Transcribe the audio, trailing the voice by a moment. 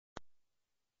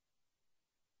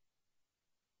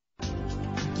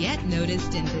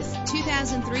noticed in this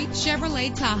 2003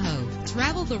 Chevrolet Tahoe.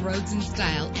 Travel the roads in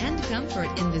style and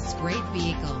comfort in this great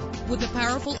vehicle. With a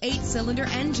powerful 8-cylinder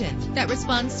engine that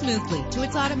responds smoothly to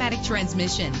its automatic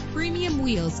transmission. Premium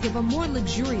wheels give a more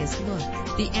luxurious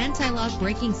look. The anti-lock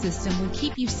braking system will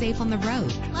keep you safe on the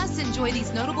road. Plus, enjoy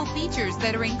these notable features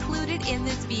that are included in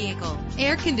this vehicle: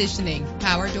 air conditioning,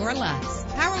 power door locks,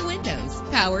 power windows,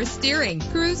 power steering,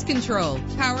 cruise control,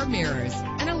 power mirrors,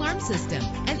 an alarm system,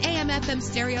 an AM/FM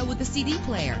stereo with a CD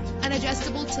player, an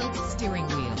adjustable tilt steering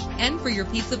wheel. And for your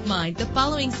peace of mind, the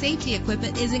following safety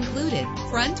equipment is included: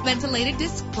 front ventilated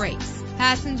disc brakes,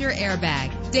 passenger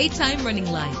airbag, daytime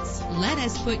running lights. Let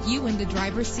us put you in the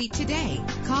driver's seat today.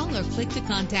 Call or click to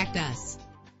contact us.